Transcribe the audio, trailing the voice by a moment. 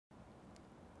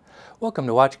Welcome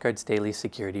to WatchGuard's Daily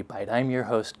Security Byte. I'm your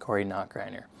host, Corey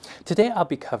Nachreiner. Today I'll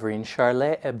be covering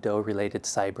Charlie Hebdo-related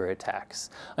cyber attacks.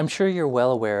 I'm sure you're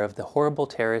well aware of the horrible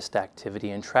terrorist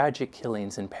activity and tragic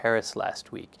killings in Paris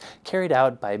last week, carried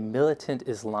out by militant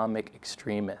Islamic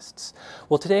extremists.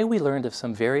 Well, today we learned of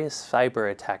some various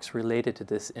cyber attacks related to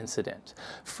this incident.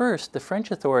 First, the French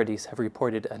authorities have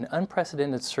reported an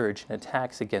unprecedented surge in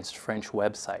attacks against French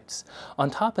websites.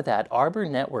 On top of that, Arbor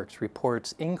Networks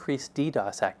reports increased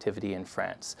DDoS activity in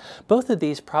France. Both of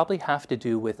these probably have to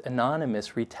do with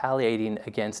anonymous retaliating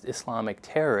against Islamic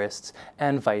terrorists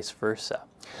and vice versa.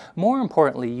 More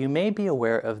importantly, you may be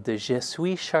aware of the Je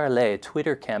suis Charlie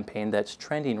Twitter campaign that's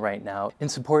trending right now in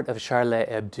support of Charlie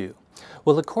Hebdo.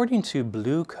 Well, according to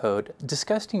Blue Code,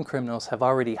 disgusting criminals have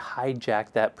already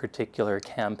hijacked that particular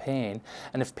campaign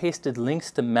and have pasted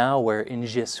links to malware in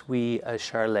Je suis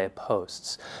Charlie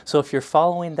posts. So if you're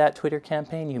following that Twitter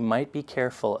campaign, you might be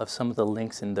careful of some of the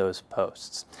links in those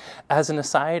posts. As an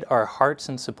aside, our hearts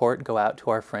and support go out to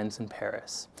our friends in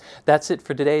Paris. That's it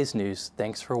for today's news.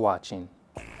 Thanks for watching.